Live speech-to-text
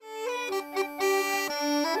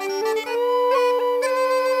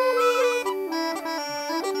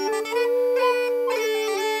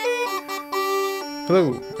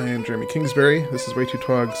Hello, I am Jeremy Kingsbury. This is Way Too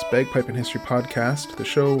Twog's Bagpipe and History Podcast, the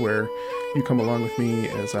show where you come along with me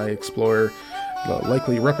as I explore the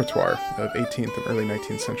likely repertoire of 18th and early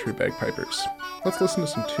 19th century bagpipers. Let's listen to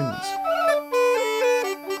some tunes.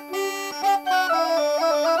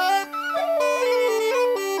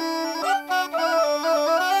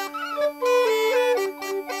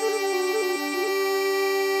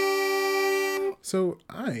 So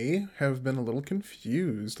I have been a little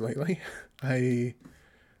confused lately. I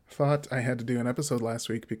thought I had to do an episode last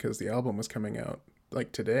week because the album was coming out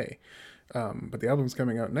like today. But the album's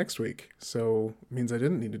coming out next week, so it means I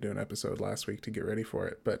didn't need to do an episode last week to get ready for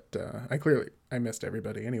it. But I missed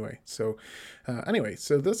everybody anyway. So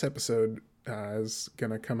so this episode is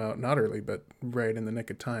gonna come out not early, but right in the nick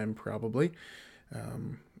of time, probably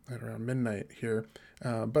at around midnight here.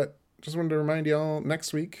 But just wanted to remind y'all,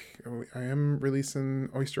 next week I am releasing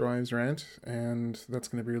Oyster Wives Rant, and that's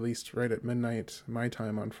going to be released right at midnight my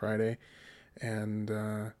time on Friday. And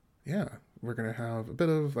we're going to have a bit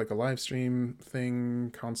of like a live stream thing,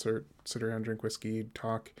 concert, sit around, drink whiskey,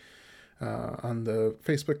 talk on the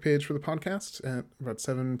Facebook page for the podcast at about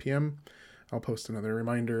 7 p.m. I'll post another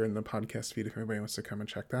reminder in the podcast feed if anybody wants to come and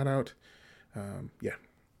check that out.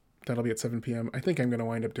 That'll be at 7 p.m. I think I'm going to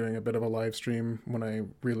wind up doing a bit of a live stream when I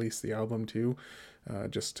release the album too,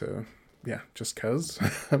 just cause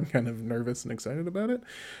I'm kind of nervous and excited about it.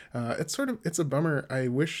 It's a bummer. I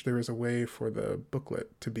wish there was a way for the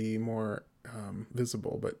booklet to be more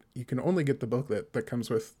visible, but you can only get the booklet that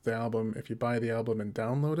comes with the album if you buy the album and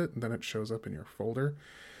download it, and then it shows up in your folder.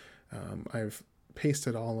 I've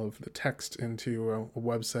pasted all of the text into a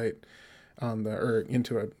website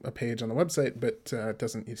into a page on the website, but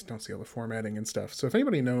you just don't see all the formatting and stuff. So if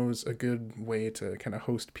anybody knows a good way to kind of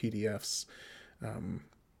host PDFs,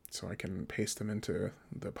 so I can paste them into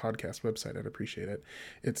the podcast website, I'd appreciate it.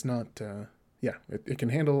 It's not, it can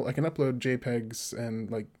handle, I can upload JPEGs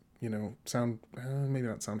and sound, maybe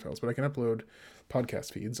not sound files, but I can upload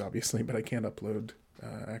podcast feeds, obviously, but I can't upload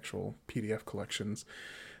actual PDF collections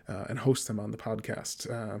and host them on the podcast.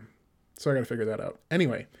 So I got to figure that out.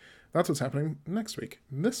 Anyway, that's what's happening next week.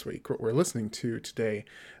 This week, what we're listening to today,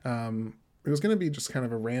 it was going to be just kind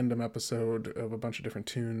of a random episode of a bunch of different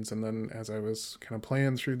tunes, and then as I was kind of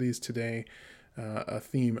playing through these today, a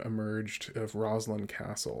theme emerged of Roslyn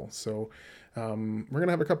Castle. So we're going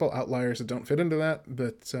to have a couple outliers that don't fit into that,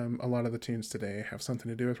 but a lot of the tunes today have something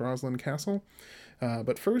to do with Roslyn Castle.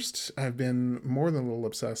 But first, I've been more than a little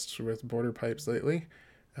obsessed with border pipes lately.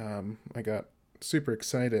 I got super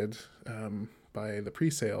excited by the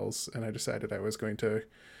pre-sales, and I decided I was going to,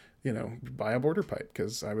 buy a border pipe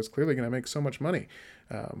because I was clearly going to make so much money,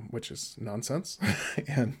 which is nonsense,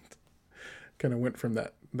 and kind of went from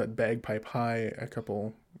that bagpipe high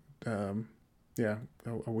a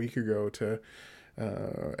week ago to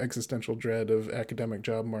existential dread of academic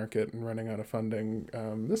job market and running out of funding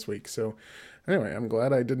this week. So anyway, I'm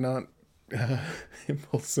glad I did not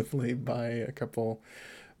impulsively buy a couple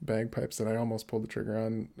bagpipes that I almost pulled the trigger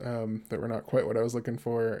on that were not quite what I was looking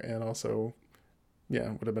for, and also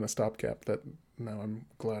would have been a stopgap that now I'm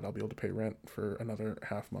glad I'll be able to pay rent for another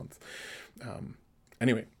half month.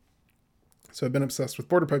 Anyway, so I've been obsessed with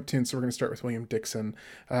border pipe tunes, so we're going to start with William Dixon.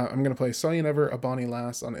 I'm going to play Saw You Never, A Bonnie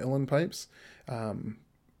Lass on Uilleann pipes.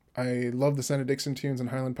 I love the sound of Dixon tunes and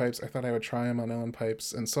Highland pipes. I thought I would try them on Uilleann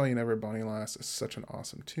pipes, and Saw You Never, Bonnie Lass is such an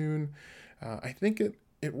awesome tune. I think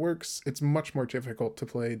it works. It's much more difficult to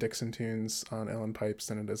play Dixon tunes on Uilleann pipes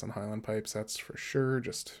than it is on Highland pipes, that's for sure,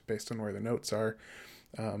 just based on where the notes are.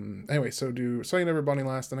 Anyway, so do Saw You Never, Bonnie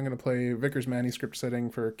Lass, then I'm going to play Vickers' manuscript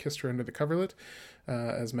setting for Kissed Her Under the Coverlet.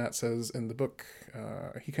 As Matt says in the book,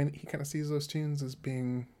 he kind of sees those tunes as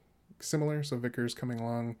being similar, so Vickers coming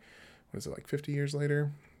along, 50 years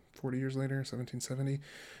later? 40 years later, 1770,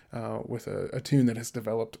 with a tune that has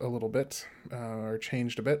developed a little bit, or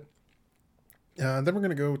changed a bit. Then we're going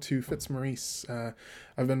to go to Fitzmaurice.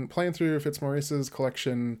 I've been playing through Fitzmaurice's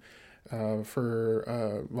collection over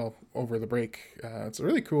the break. It's a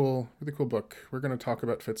really cool book. We're going to talk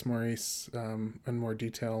about Fitzmaurice in more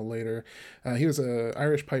detail later. He was an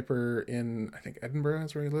Irish piper in, I think, Edinburgh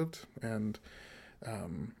is where he lived. And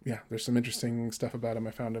there's some interesting stuff about him.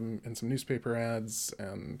 I found him in some newspaper ads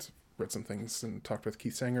and read some things and talked with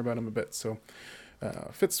Keith Sanger about him a bit. So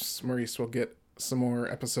Fitzmaurice will get some more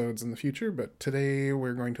episodes in the future, but today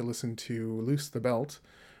we're going to listen to Loose the Belt,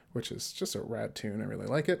 which is just a rad tune. I really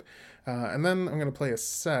like it. And then I'm going to play a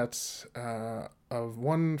set of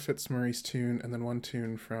one Fitzmaurice tune and then one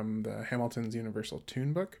tune from the Hamilton's Universal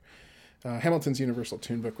Tune Book. Hamilton's Universal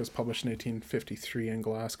Tune Book was published in 1853 in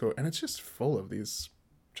Glasgow, and it's just full of these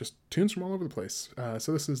just tunes from all over the place.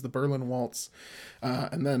 So this is the Berlin Waltz,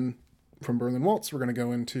 and then from Berlin Waltz, we're going to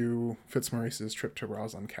go into Fitzmaurice's trip to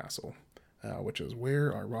Roslin Castle, which is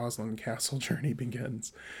where our Roslin Castle journey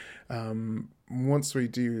begins. Once we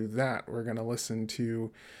do that, we're going to listen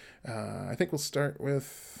to, I think we'll start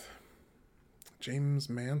with James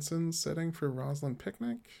Manson's setting for Roslin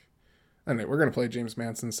Picnic. Anyway, we're going to play James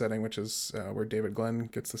Manson's setting, which is where David Glenn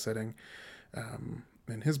gets the setting.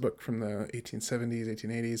 In his book from the 1870s,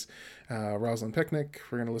 1880s, Roslin Picnic.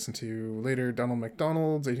 We're going to listen to later Donald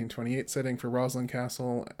MacDonald's 1828 setting for Roslin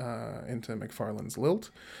Castle into Macfarlane's Lilt.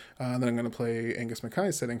 Then I'm going to play Angus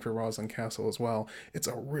Mackay's setting for Roslin Castle as well. It's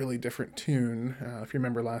a really different tune. If you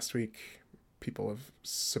remember last week, people have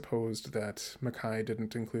supposed that Mackay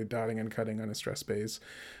didn't include dotting and cutting on his stress bass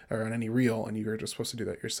or on any reel, and you were just supposed to do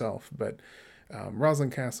that yourself. But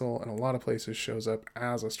Roslin Castle in a lot of places shows up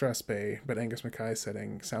as a stress bay, but Angus Mackay's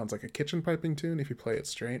setting sounds like a kitchen piping tune if you play it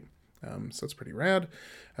straight. So it's pretty rad.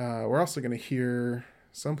 We're also going to hear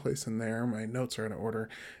someplace in there, my notes are out of order,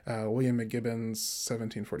 William McGibbon's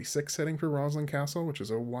 1746 setting for Roslin Castle, which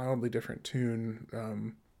is a wildly different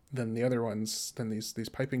tune than the other ones, than these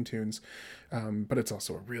piping tunes, but it's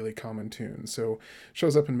also a really common tune. So it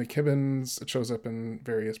shows up in McKibben's, it shows up in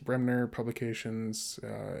various Bremner publications.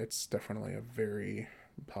 It's definitely a very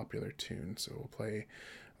popular tune. So we'll play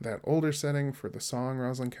that older setting for the song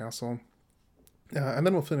Roslin Castle. And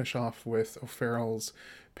then we'll finish off with O'Farrell's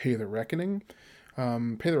Pay the Reckoning.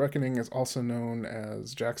 Pay the Reckoning is also known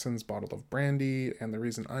as Jackson's Bottle of Brandy, and the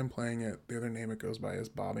reason I'm playing it, the other name it goes by is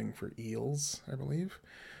Bobbing for Eels, I believe.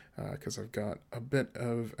 Because I've got a bit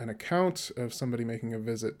of an account of somebody making a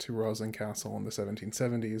visit to Roslin Castle in the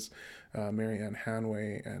 1770s, Mary Ann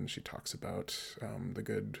Hanway, and she talks about the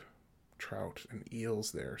good trout and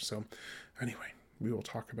eels there. So anyway, we will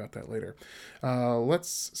talk about that later.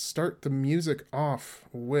 Let's start the music off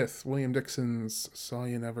with William Dixon's Saw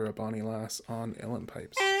You Never a Bonnie Lass on Uilleann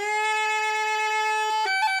Pipes.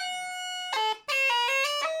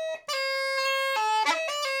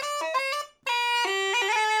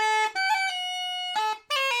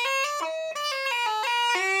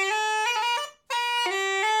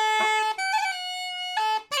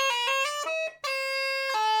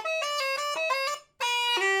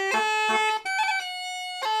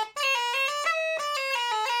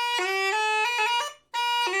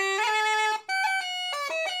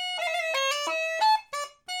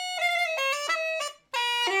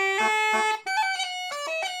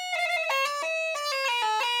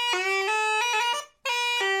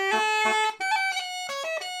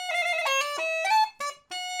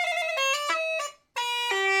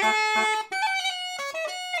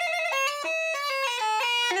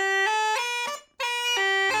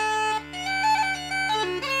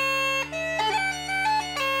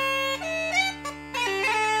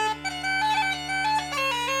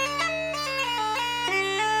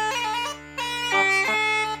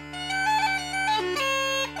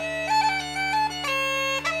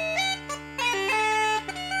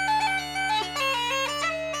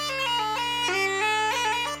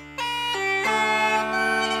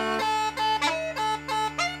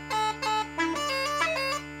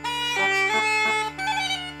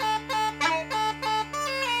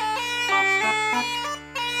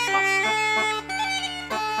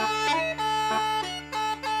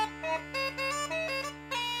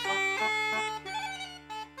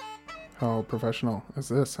 How professional is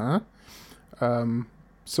this, huh?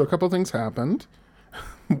 So a couple things happened.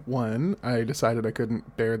 One, I decided I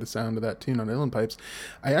couldn't bear the sound of that tune on Uilleann Pipes.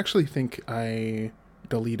 I actually think I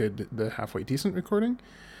deleted the Halfway Decent recording.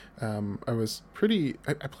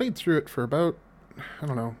 I played through it for about, I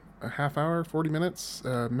don't know, a half hour, 40 minutes,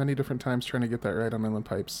 many different times trying to get that right on Uilleann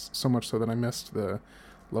Pipes, so much so that I missed the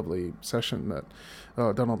lovely session that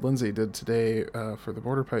Donald Lindsay did today for the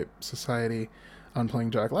Border Pipe Society on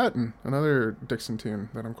playing Jack Latin, another Dixon tune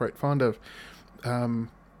that I'm quite fond of.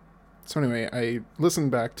 So anyway, I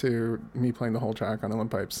listened back to me playing the whole track on Uilleann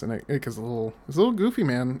Pipes, and it's a little goofy,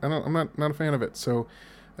 man. I'm not a fan of it, so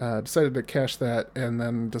decided to cache that, and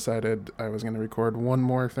then decided I was going to record one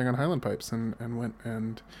more thing on Highland Pipes, and went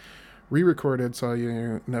and re-recorded Saw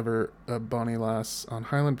You Never a Bonnie Lass on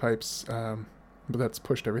Highland Pipes, but that's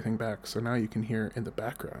pushed everything back, so now you can hear in the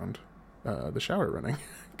background the shower running,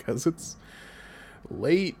 because it's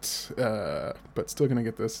late, but still gonna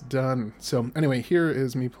get this done. So anyway, here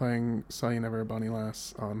is me playing Saw You Never a Bonnie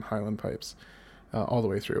Lass on Highland Pipes all the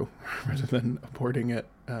way through, rather than aborting it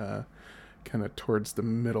kind of towards the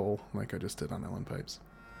middle like I just did on Uilleann Pipes.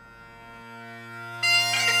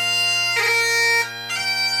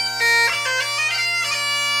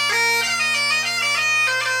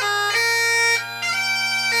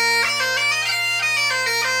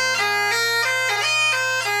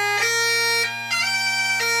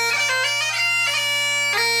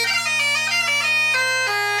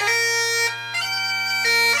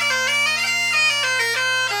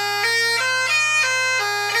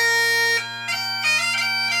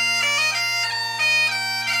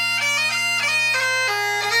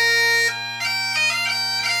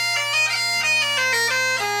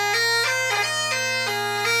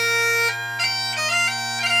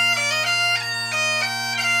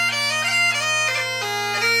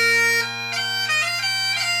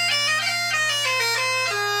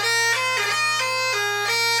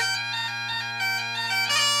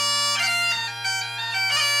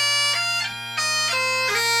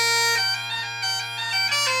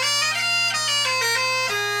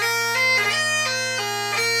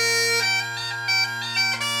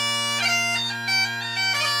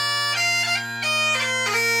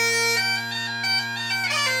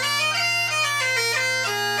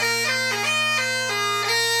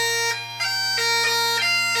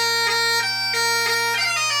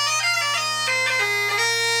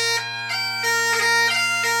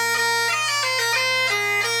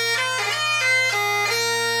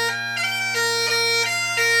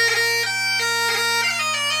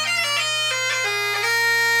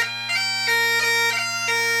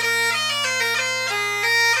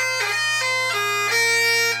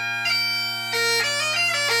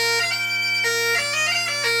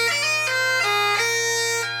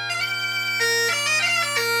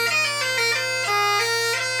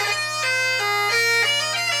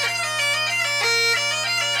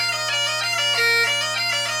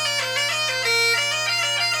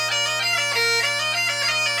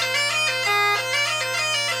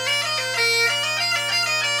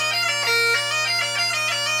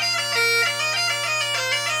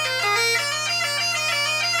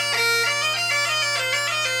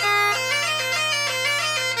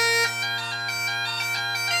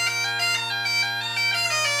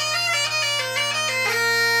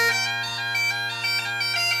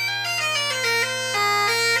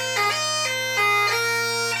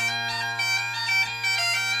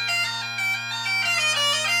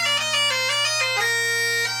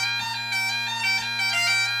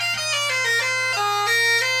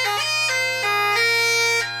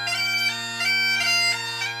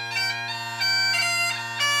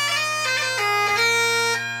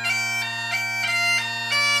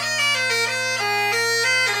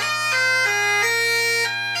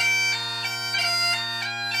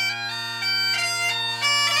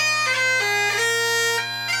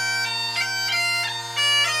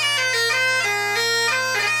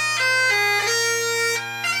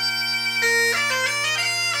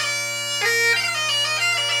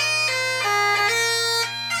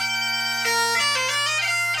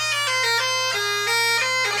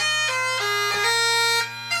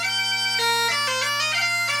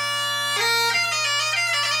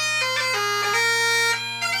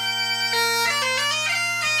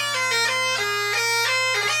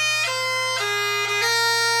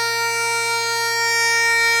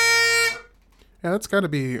 that's got to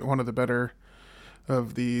be one of the better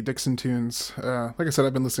of the Dixon tunes. Like I said,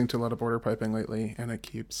 I've been listening to a lot of Border Piping lately, and it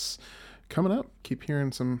keeps coming up. Keep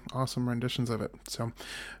hearing some awesome renditions of it. So,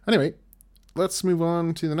 anyway, let's move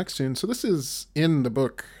on to the next tune. So this is in the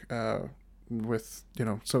book, with,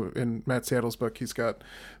 so in Matt Seattle's book, he's got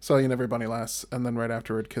Saw You Never Bonnie Lass, and then right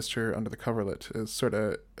afterward, Kissed Her Under the Coverlet is sort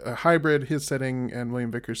of a hybrid, his setting and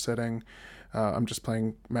William Vickers' setting. I'm just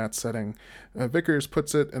playing Matt's setting. Vickers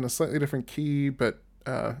puts it in a slightly different key, but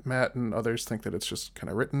Matt and others think that it's just kind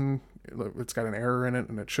of written. It's got an error in it,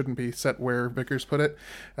 and it shouldn't be set where Vickers put it.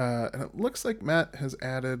 And it looks like Matt has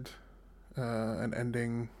added an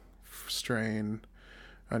ending strain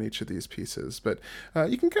on each of these pieces. But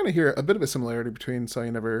you can kind of hear a bit of a similarity between Saw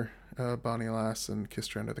You Never Bonnie Lass and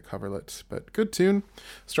Kissed Her Under the Coverlet. But good tune.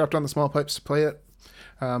 Strapped on the small pipes to play it.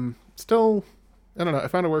 Still, I don't know. I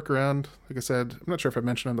found a workaround. Like I said, I'm not sure if I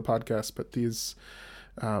mentioned on the podcast, but these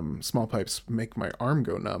small pipes make my arm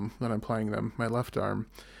go numb when I'm playing them, my left arm,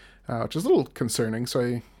 which is a little concerning.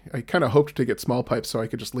 So I kind of hoped to get small pipes so I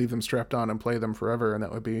could just leave them strapped on and play them forever, and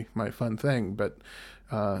that would be my fun thing. But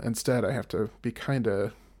instead, I have to be kind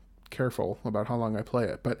of careful about how long I play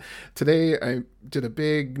it. But today I did a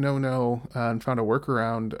big no-no and found a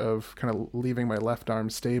workaround of kind of leaving my left arm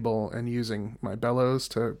stable and using my bellows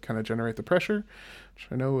to kind of generate the pressure, which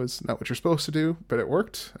I know is not what you're supposed to do, but it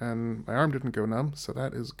worked, and my arm didn't go numb, so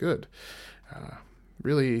that is good.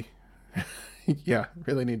 Really,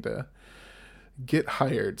 really need to get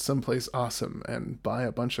hired someplace awesome and buy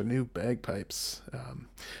a bunch of new bagpipes.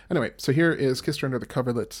 Anyway, so here is Kissed Her Under the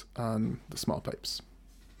Coverlet on the small pipes.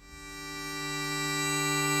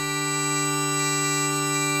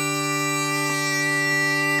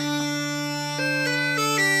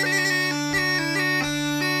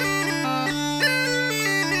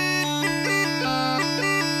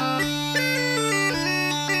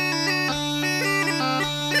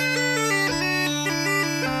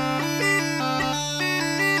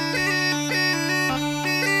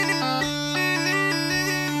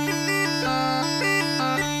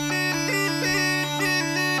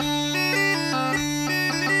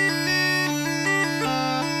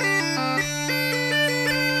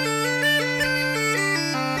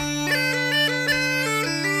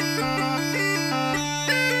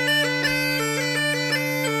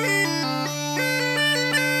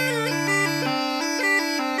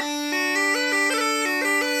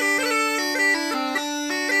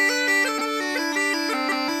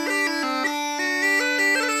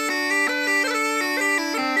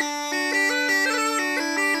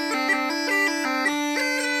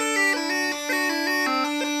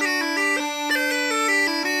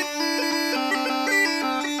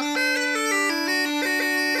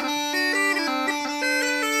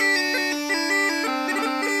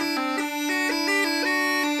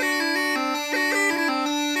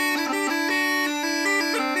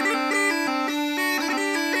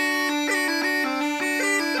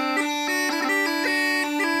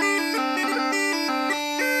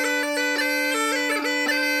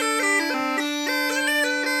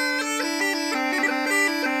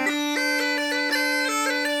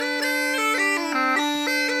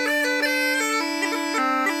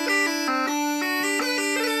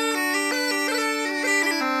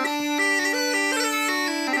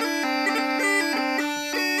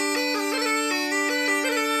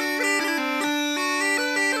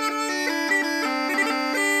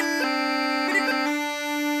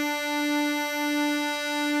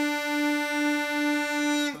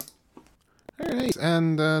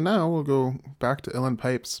 And now we'll go back to Uilleann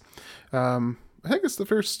Pipes. I think it's the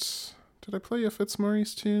first... Did I play a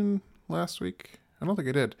Fitzmaurice tune last week? I don't think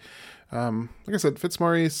I did. Like I said,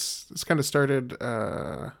 Fitzmaurice, this kind of started...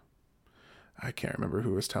 I can't remember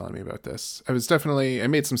who was telling me about this. I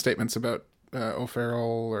made some statements about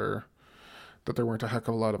O'Farrell, or that there weren't a heck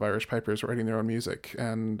of a lot of Irish pipers writing their own music.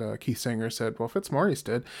 And Keith Sanger said, well, Fitzmaurice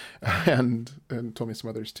did. and told me some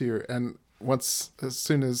others too. And as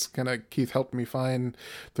soon as kind of Keith helped me find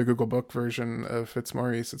the Google Book version of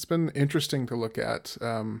Fitzmaurice, it's been interesting to look at.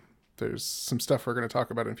 There's some stuff we're going to talk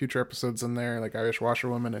about in future episodes in there, like Irish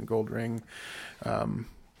Washerwoman and Gold Ring.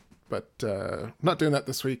 But not doing that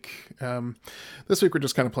this week. This week we're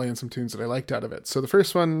just kind of playing some tunes that I liked out of it. So the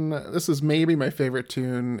first one, this is maybe my favorite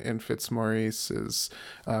tune in Fitzmaurice's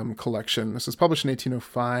collection. This was published in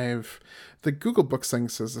 1805. The Google Books thing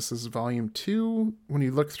says this is volume 2. When you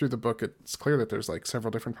look through the book, it's clear that there's like several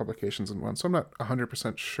different publications in one. So I'm not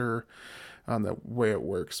 100% sure on the way it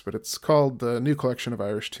works, but it's called The New Collection of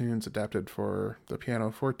Irish Tunes Adapted for the Piano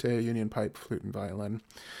Forte, Union Pipe, Flute, and Violin.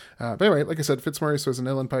 But anyway, like I said, Fitzmaurice was an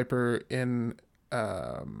uilleann piper in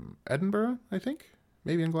Edinburgh, I think.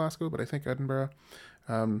 maybe in Glasgow, but I think Edinburgh.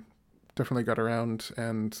 Um, Definitely got around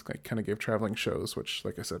and like kind of gave traveling shows, which,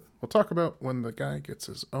 like I said, we'll talk about when the guy gets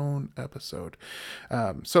his own episode.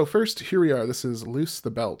 So first, here we are. This is Loose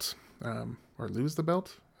the Belt, or Lose the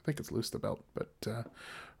Belt. I think it's Loose the Belt, but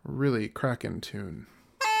really cracking tune.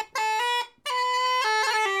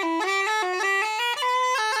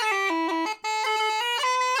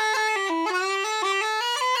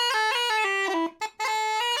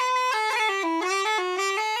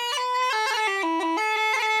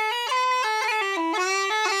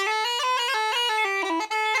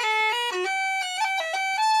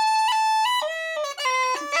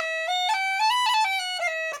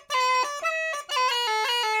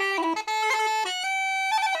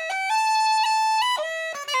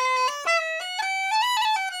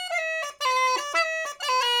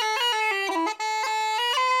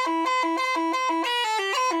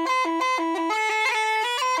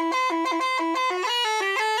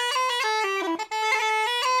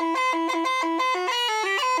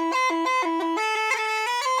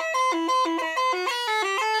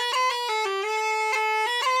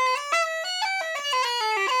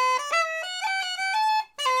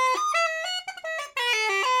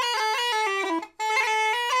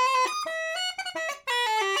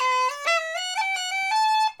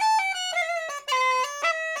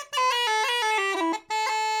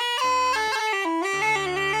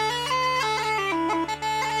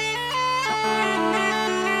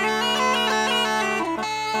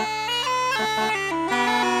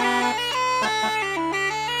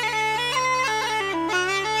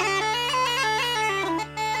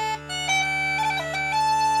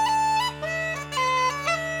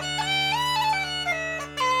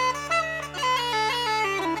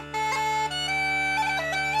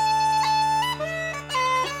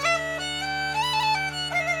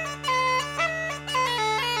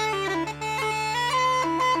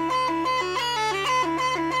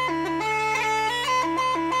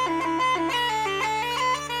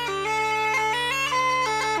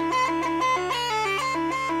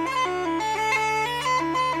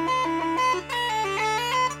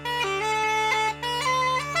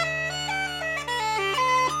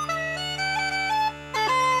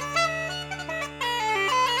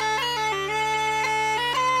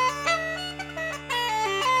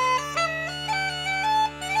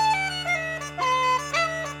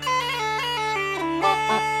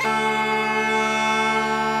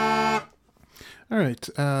 All right,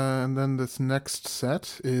 and then this next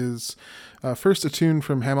set is first a tune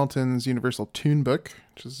from Hamilton's Universal Tune Book,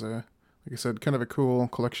 which is, like I said, kind of a cool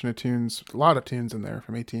collection of tunes. A lot of tunes in there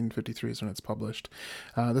from 1853 is when it's published.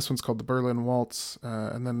 This one's called the Berlin Waltz,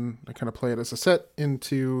 and then I kind of play it as a set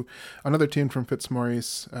into another tune from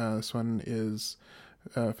Fitzmaurice. This one is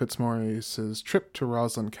Fitzmaurice's Trip to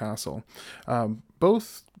Roslin Castle.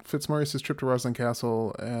 Both Fitzmaurice's Trip to Roslin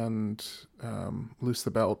Castle and Loose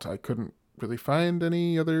the Belt, I couldn't really find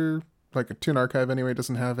any other, like a tune archive anyway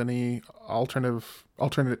doesn't have any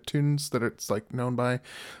alternate tunes that it's like known by,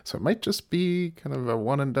 so it might just be kind of a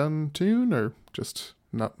one and done tune or just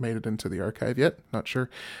not made it into the archive yet, not sure.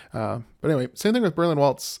 But anyway, same thing with Berlin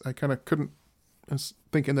Waltz. I kind of couldn't, I was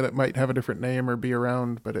thinking that it might have a different name or be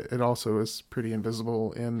around, but it also is pretty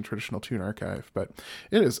invisible in traditional tune archive. But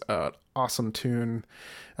it is an awesome tune.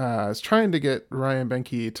 I was trying to get Ryan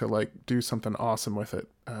Benke to like do something awesome with it.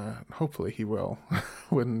 Hopefully he will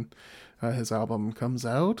when his album comes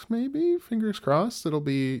out. Maybe, fingers crossed, it'll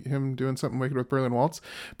be him doing something wicked with Berlin Waltz.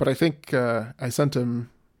 But I think I sent him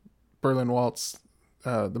Berlin Waltz,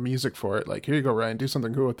 the music for it, like, here you go, Ryan, do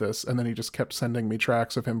something cool with this, and then he just kept sending me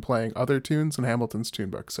tracks of him playing other tunes in Hamilton's tune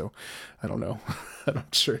book. So I don't know. I'm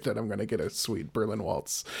not sure that I'm going to get a sweet Berlin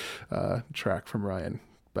Waltz track from Ryan.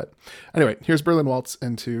 But anyway, here's Berlin Waltz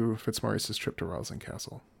into Fitzmaurice's Trip to Roslin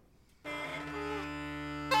Castle.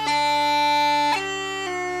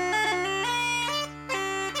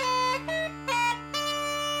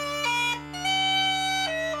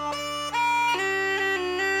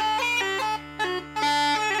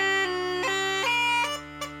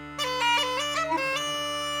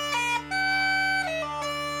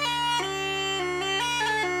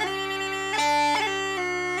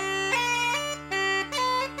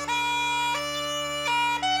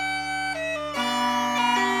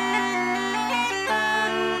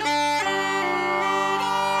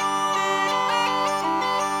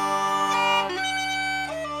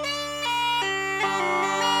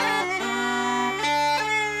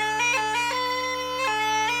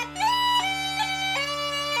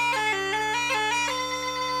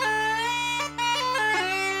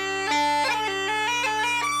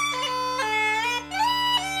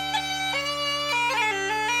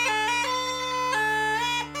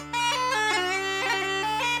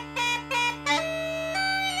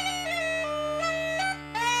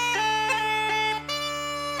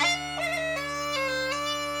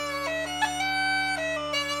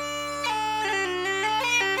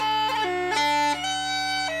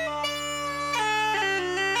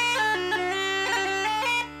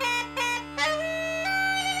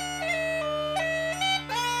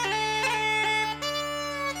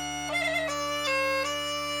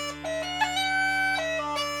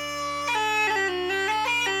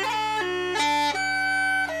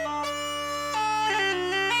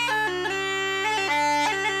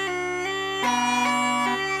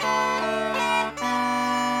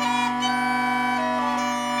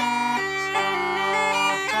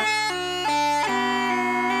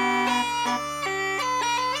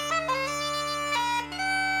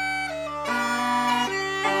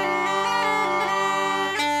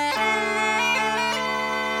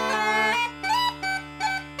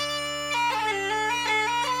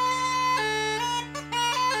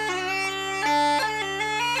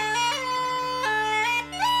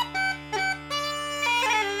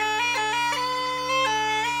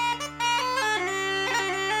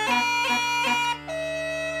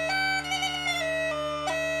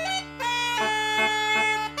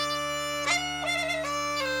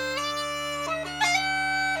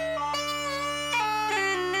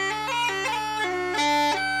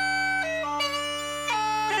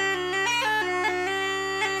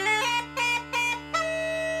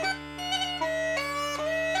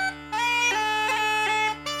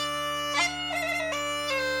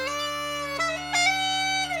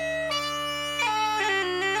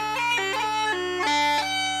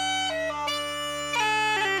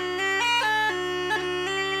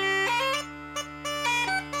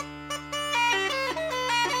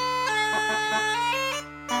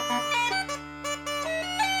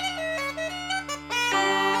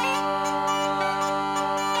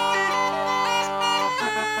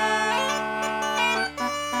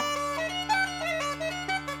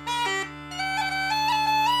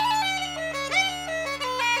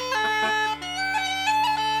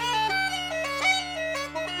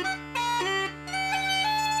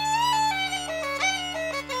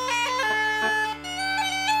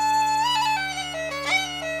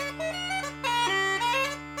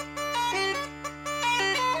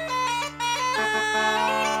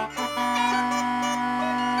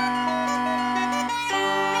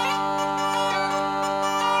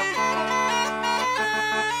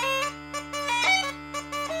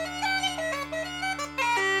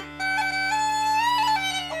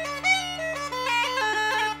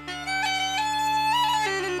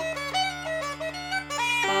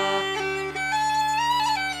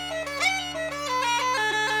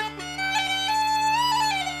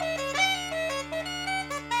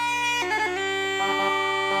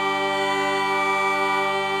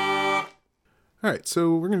 All right,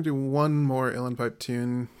 so we're going to do one more Uilleann Pipe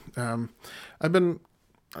tune. I've been,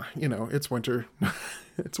 it's winter.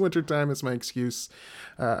 It's winter time. It's my excuse.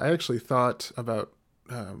 I actually thought about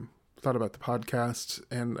the podcast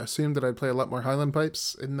and assumed that I'd play a lot more Highland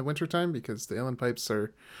pipes in the wintertime because the Uilleann pipes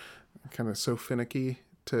are kind of so finicky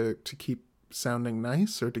to keep sounding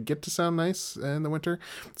nice or to get to sound nice in the winter.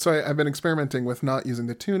 So I've been experimenting with not using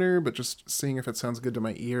the tuner, but just seeing if it sounds good to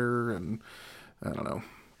my ear. And I don't know.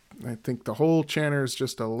 I think the whole chanter is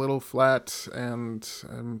just a little flat, and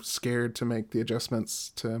I'm scared to make the adjustments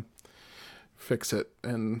to fix it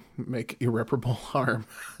and make irreparable harm.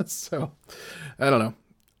 So, I don't know.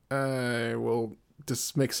 I will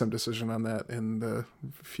just make some decision on that in the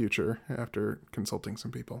future after consulting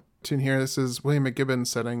some people. Tune here, this is William McGibbon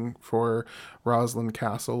setting for Roslyn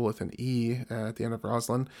Castle with an E at the end of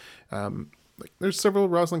Roslyn. There's several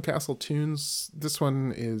Roslyn Castle tunes. This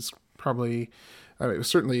one is probably... it was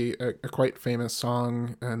certainly a quite famous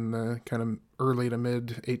song in the kind of early to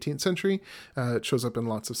mid 18th century. It shows up in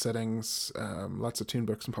lots of settings, lots of tune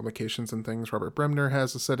books and publications and things. Robert Bremner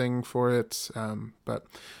has a setting for it. But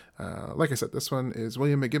like I said, this one is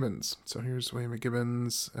William McGibbon's. So here's William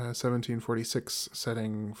McGibbon's 1746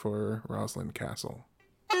 setting for Roslyn Castle.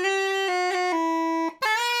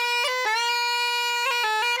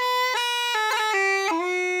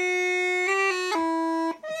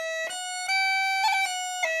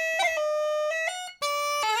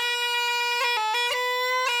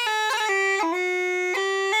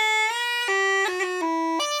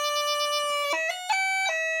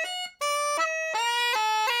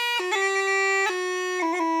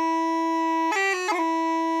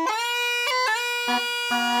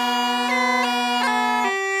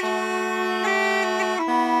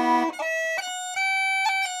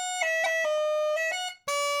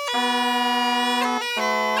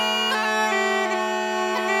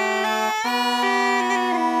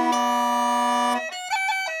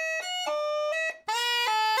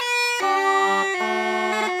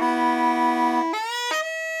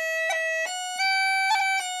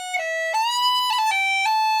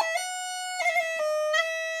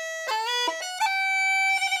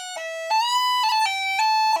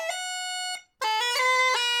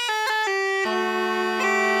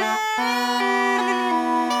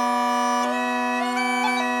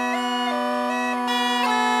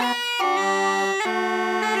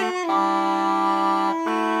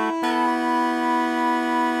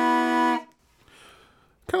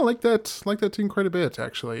 Like that tune quite a bit,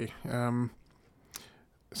 actually.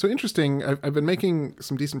 So interesting. I've been making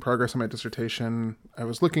some decent progress on my dissertation. I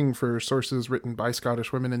was looking for sources written by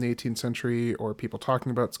Scottish women in the 18th century, or people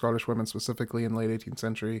talking about Scottish women specifically in the late 18th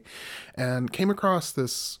century, and came across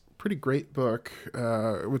this pretty great book.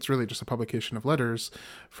 It's really just a publication of letters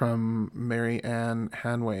from Mary Ann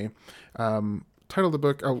Hanway. Title of the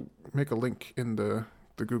book, I'll make a link in the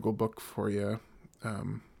Google book for you.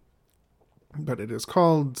 But it is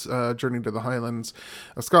called Journey to the Highlands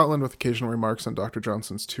of Scotland with occasional remarks on Dr.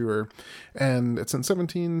 Johnson's tour. And it's in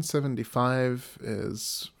 1775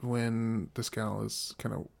 is when this gal is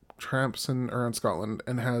kind of tramps around Scotland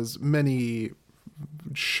and has many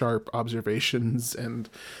sharp observations and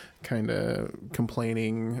kind of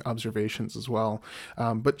complaining observations as well.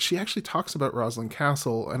 But she actually talks about Roslyn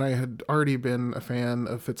Castle, and I had already been a fan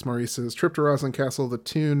of Fitzmaurice's Trip to Roslyn Castle, the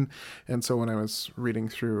tune, and so when I was reading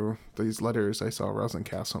through these letters, I saw Roslyn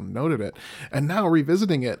Castle and noted it. And now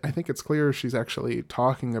revisiting it, I think it's clear she's actually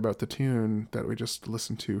talking about the tune that we just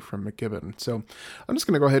listened to from McGibbon. So I'm just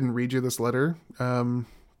going to go ahead and read you this letter. And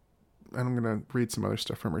I'm going to read some other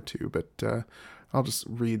stuff from her too, but I'll just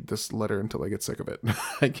read this letter until I get sick of it,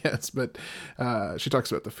 I guess. But she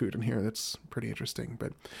talks about the food in here. That's pretty interesting.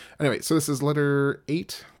 But anyway, so this is letter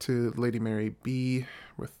 8 to Lady Mary B,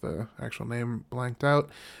 with the actual name blanked out,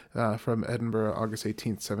 from Edinburgh, August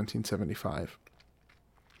 18th, 1775.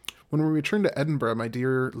 When we returned to Edinburgh, my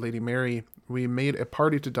dear Lady Mary, we made a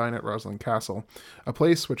party to dine at Roslin Castle, a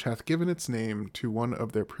place which hath given its name to one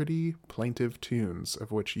of their pretty plaintive tunes,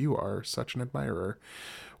 of which you are such an admirer.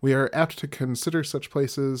 We are apt to consider such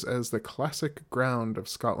places as the classic ground of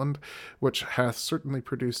Scotland, which hath certainly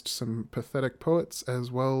produced some pathetic poets as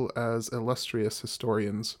well as illustrious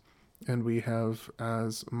historians, and we have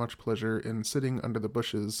as much pleasure in sitting under the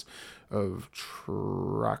bushes of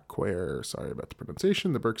Traquair, sorry about the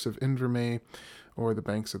pronunciation, the Birks of Invermay, or the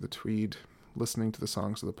banks of the Tweed, listening to the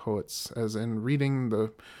songs of the poets, as in reading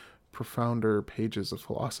the profounder pages of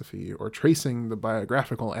philosophy, or tracing the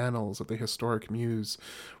biographical annals of the historic muse.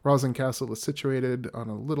 Roslin Castle is situated on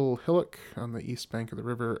a little hillock on the east bank of the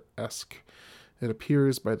river Esk. It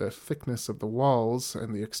appears by the thickness of the walls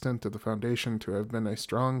and the extent of the foundation to have been a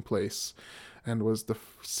strong place, and was the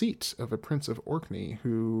seat of a prince of Orkney,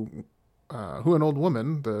 who an old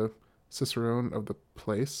woman, the cicerone of the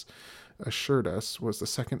place, assured us was the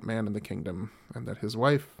second man in the kingdom, and that his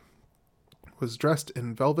wife was dressed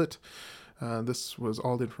in velvet. This was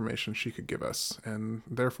all the information she could give us, and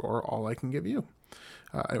therefore all I can give you.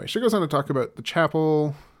 Anyway, she goes on to talk about the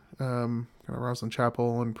chapel, kind of Roslin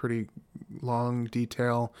Chapel, in pretty long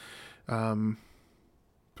detail. But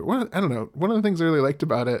I don't know, one of the things I really liked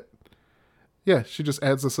about it, yeah, she just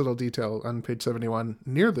adds this little detail on page 71.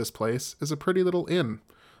 Near this place is a pretty little inn,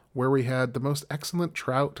 where we had the most excellent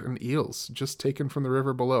trout and eels just taken from the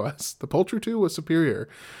river below us. The poultry, too, was superior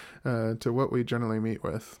to what we generally meet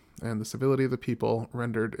with, and the civility of the people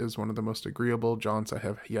rendered is one of the most agreeable jaunts I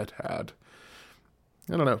have yet had.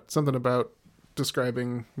 I don't know, something about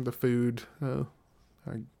describing the food.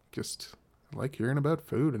 I just like hearing about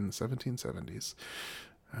food in the 1770s.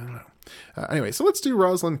 I don't know. Anyway, so let's do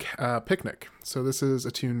Roslin Picnic. So this is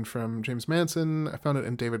a tune from James Manson. I found it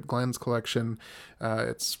in David Glenn's collection.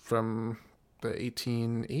 It's from the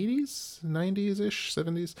 1880s, 90s-ish,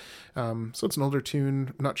 70s. So it's an older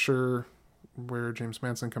tune. Not sure where James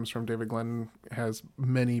Manson comes from. David Glenn has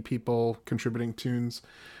many people contributing tunes.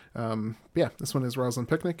 Yeah, this one is Roslin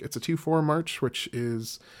Picnic. It's a 2/4 march, which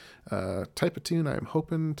is a type of tune I'm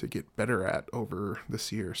hoping to get better at over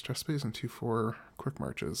this year. Stress space and 2/4 quick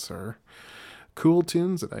marches are cool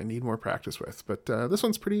tunes that I need more practice with. But this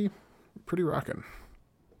one's pretty rockin'.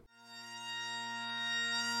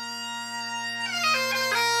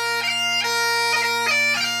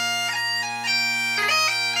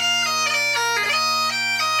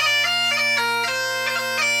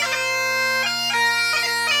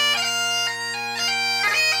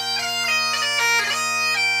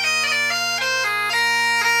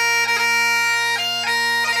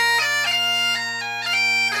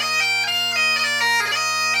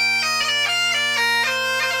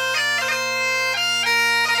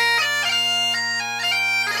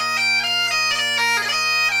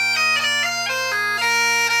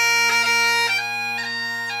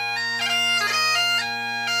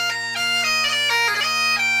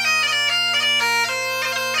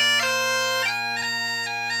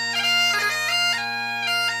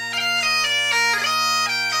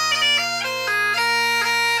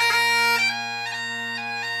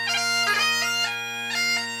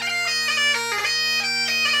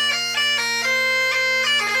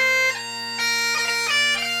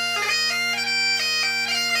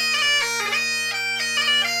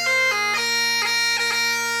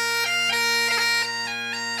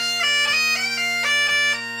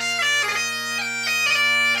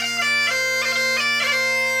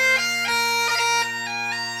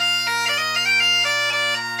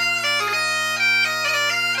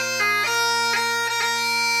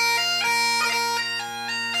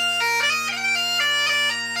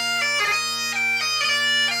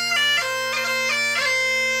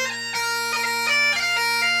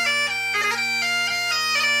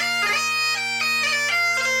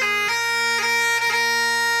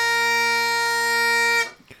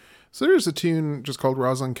 So there's a tune just called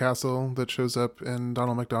Roslin Castle that shows up in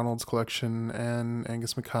Donald MacDonald's collection and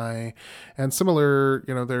Angus Mackay, and similar,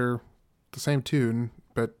 they're the same tune,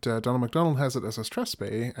 but Donald MacDonald has it as a stress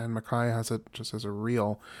bay and Mackay has it just as a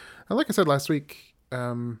reel. And like I said last week,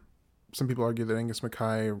 some people argue that Angus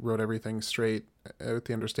Mackay wrote everything straight with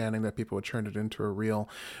the understanding that people would turn it into a reel.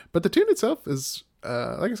 But the tune itself is,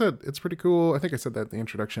 like I said, it's pretty cool. I think I said that in the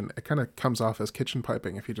introduction. It kind of comes off as kitchen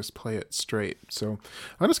piping if you just play it straight. So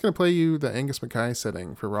I'm just going to play you the Angus Mackay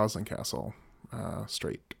setting for Roslin Castle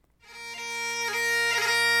straight.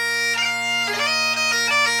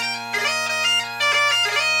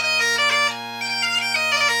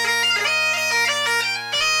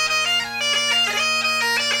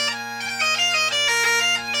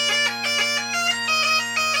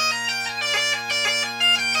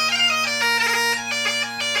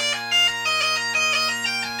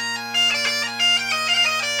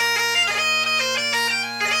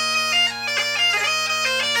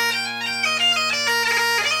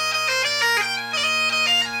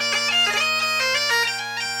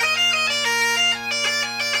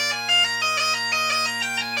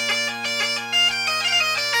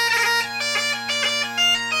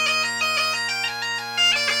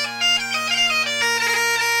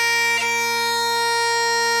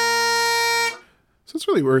 So it's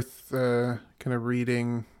really worth kind of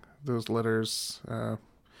reading those letters.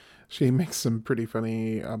 She makes some pretty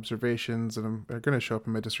funny observations, and they're going to show up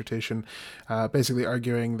in my dissertation, basically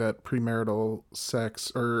arguing that premarital sex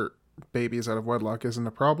or babies out of wedlock isn't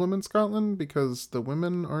a problem in Scotland because the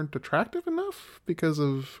women aren't attractive enough because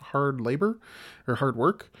of hard labor or hard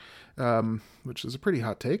work, which is a pretty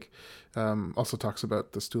hot take. Also talks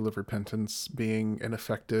about the stool of repentance being an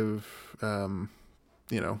effective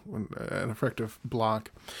an effective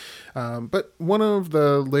block. But one of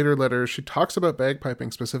the later letters, she talks about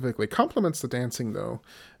bagpiping specifically, compliments the dancing though.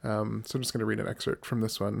 So I'm just going to read an excerpt from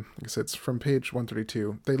this one. Like I said, it's from page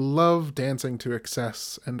 132. They love dancing to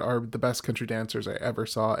excess and are the best country dancers I ever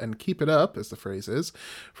saw, and keep it up, as the phrase is,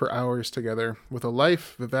 for hours together, with a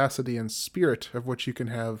life, vivacity, and spirit of which you can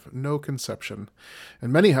have no conception.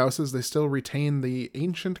 In many houses, they still retain the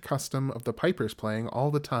ancient custom of the pipers playing all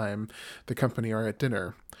the time the company are at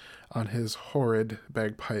dinner, on his horrid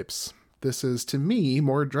bagpipes. This is, to me,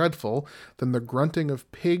 more dreadful than the grunting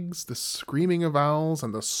of pigs, the screaming of owls,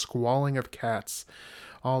 and the squalling of cats.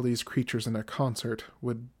 All these creatures in a concert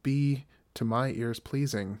would be to my ears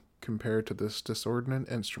pleasing, compared to this disordinate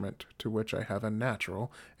instrument to which I have a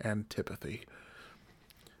natural antipathy.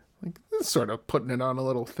 Like, this is sort of putting it on a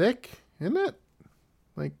little thick, isn't it?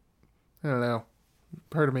 Like, I don't know.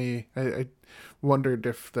 Part of me, I wondered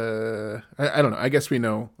if I don't know. I guess we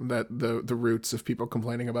know that the roots of people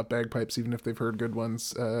complaining about bagpipes, even if they've heard good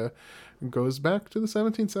ones, goes back to the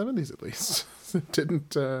 1770s at least. It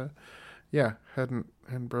didn't, hadn't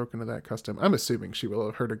broken into that custom. I'm assuming she will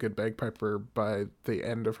have heard a good bagpiper by the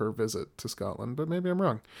end of her visit to Scotland, but maybe I'm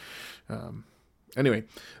wrong. Anyway,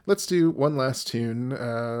 let's do one last tune,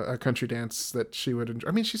 a country dance that she would enjoy.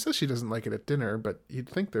 I mean, she says she doesn't like it at dinner, but you'd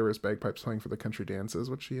think there was bagpipes playing for the country dances,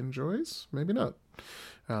 which she enjoys. Maybe not.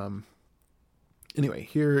 Anyway,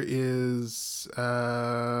 here is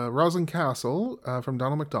Roslin Castle from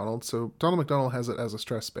Donald MacDonald. So Donald MacDonald has it as a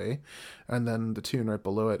Strathspey, and then the tune right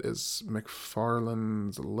below it is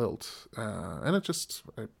Macfarlane's Lilt. And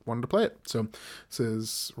I wanted to play it. So this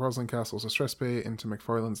is Roslin Castle's a Strathspey into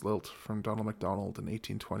Macfarlane's Lilt from Donald MacDonald in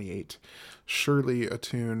 1828. Surely a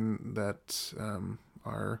tune that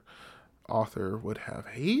our author would have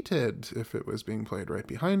hated if it was being played right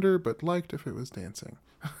behind her, but liked if it was dancing.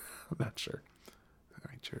 I'm not sure. All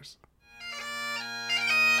right, cheers.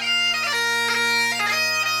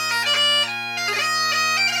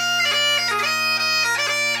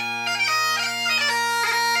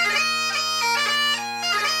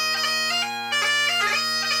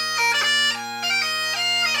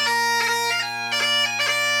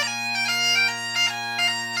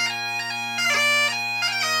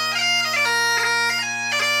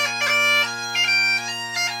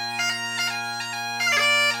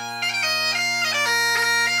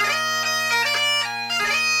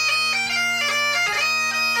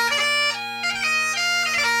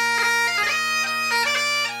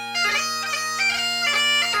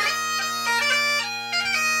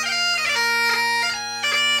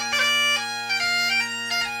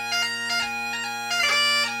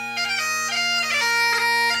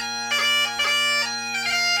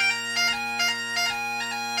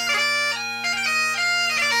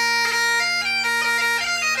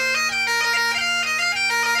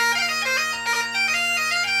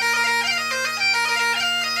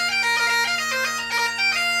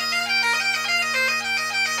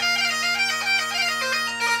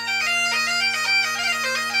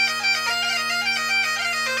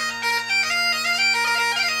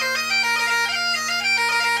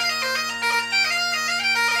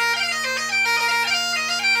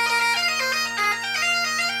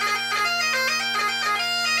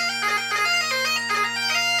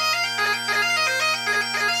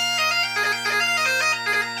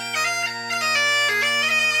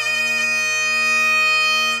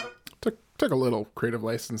 Took a little creative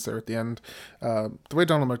license there at the end. The way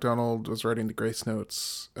Donald MacDonald was writing the grace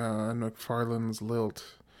notes, and Macfarlane's Lilt,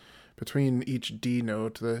 between each D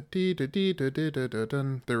note, the D da D da da da da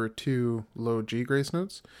dun, there were two low G grace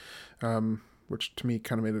notes, which to me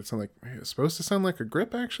kind of made it sound like it's supposed to sound like a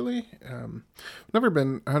grip, actually. Never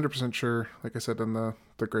been 100% sure, like I said, on the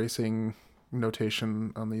gracing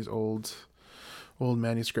notation on these old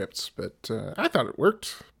manuscripts, but I thought it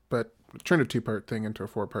worked, but turned a 2-part thing into a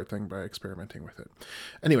 4-part thing by experimenting with it.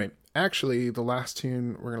 Anyway, actually, the last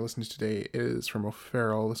tune we're going to listen to today is from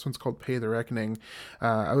O'Farrell. This one's called Pay the Reckoning.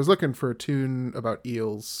 I was looking for a tune about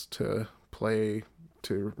eels to play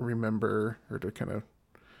to remember or to kind of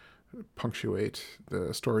punctuate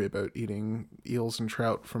the story about eating eels and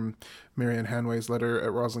trout from Marianne Hanway's letter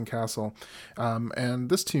at Roslyn Castle. And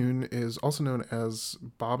this tune is also known as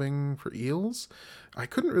Bobbing for Eels. I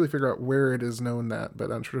couldn't really figure out where it is known that,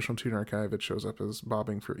 but on Traditional Tune Archive it shows up as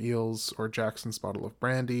Bobbing for Eels or Jackson's Bottle of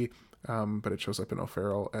Brandy, but it shows up in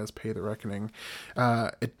O'Farrell as Pay the Reckoning.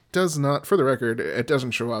 It does not, for the record, it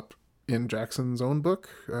doesn't show up in Jackson's own book,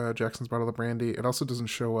 Jackson's Bottle of Brandy. It also doesn't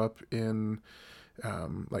show up in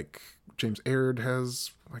like James Aird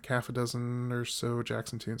has like half a dozen or so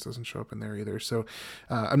Jackson tunes, doesn't show up in there either. So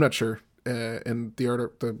I'm not sure. And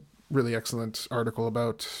the really excellent article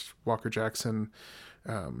about Walker Jackson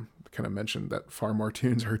kind of mentioned that far more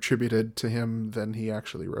tunes are attributed to him than he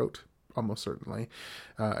actually wrote, almost certainly.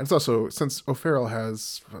 And it's also, since O'Farrell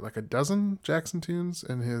has like a dozen Jackson tunes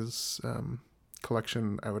in his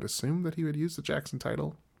collection, I would assume that he would use the Jackson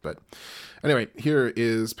title. But anyway, here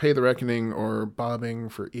is Pay the Reckoning, or Bobbing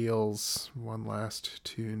for Eels, one last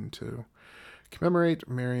tune to commemorate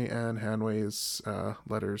Marianne Hanway's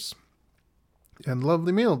letters and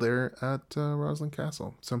lovely meal there at Roslyn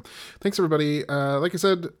Castle. So thanks, everybody. Like I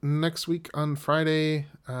said, next week on Friday,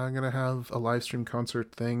 I'm going to have a live stream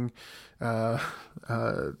concert thing to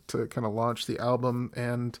kind of launch the album.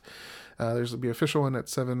 And there's going to be an official one at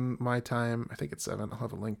 7 my time. I think it's 7. I'll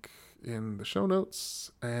have a link in the show notes.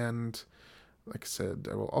 And like I said,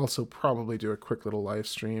 I will also probably do a quick little live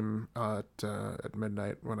stream at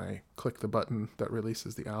midnight when I click the button that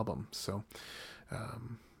releases the album. So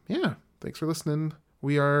yeah, thanks for listening.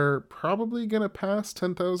 We are probably going to pass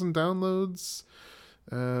 10,000 downloads.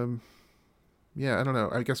 Yeah, I don't know.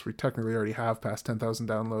 I guess we technically already have passed 10,000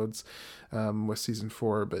 downloads with season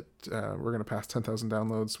 4, but we're going to pass 10,000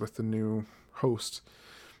 downloads with the new host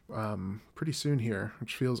pretty soon here,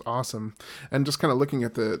 which feels awesome. And just kind of looking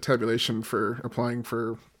at the tabulation for applying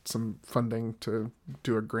for some funding to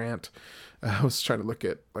do a grant, I was trying to look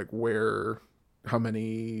at like how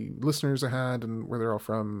many listeners I had and where they're all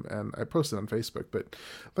from, and I posted on Facebook. But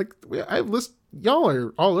like y'all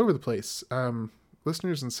are all over the place.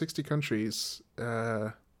 Listeners in 60 countries.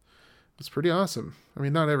 It's pretty awesome. I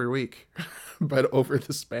mean, not every week, but over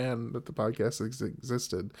the span that the podcast has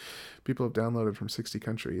existed, people have downloaded from 60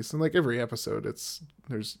 countries. And like every episode,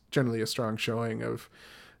 there's generally a strong showing of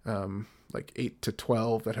like 8 to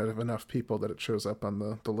 12 that have enough people that it shows up on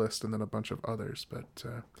the list, and then a bunch of others. But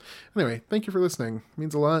anyway, thank you for listening. It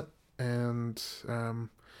means a lot. And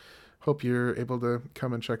hope you're able to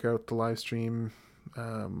come and check out the live stream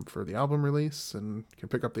for the album release, and you can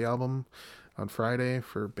pick up the album on Friday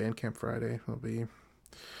for Bandcamp Friday. It'll be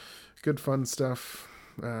good, fun stuff.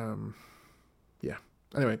 Yeah.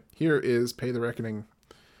 Anyway, here is Pay the Reckoning.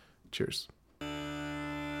 Cheers.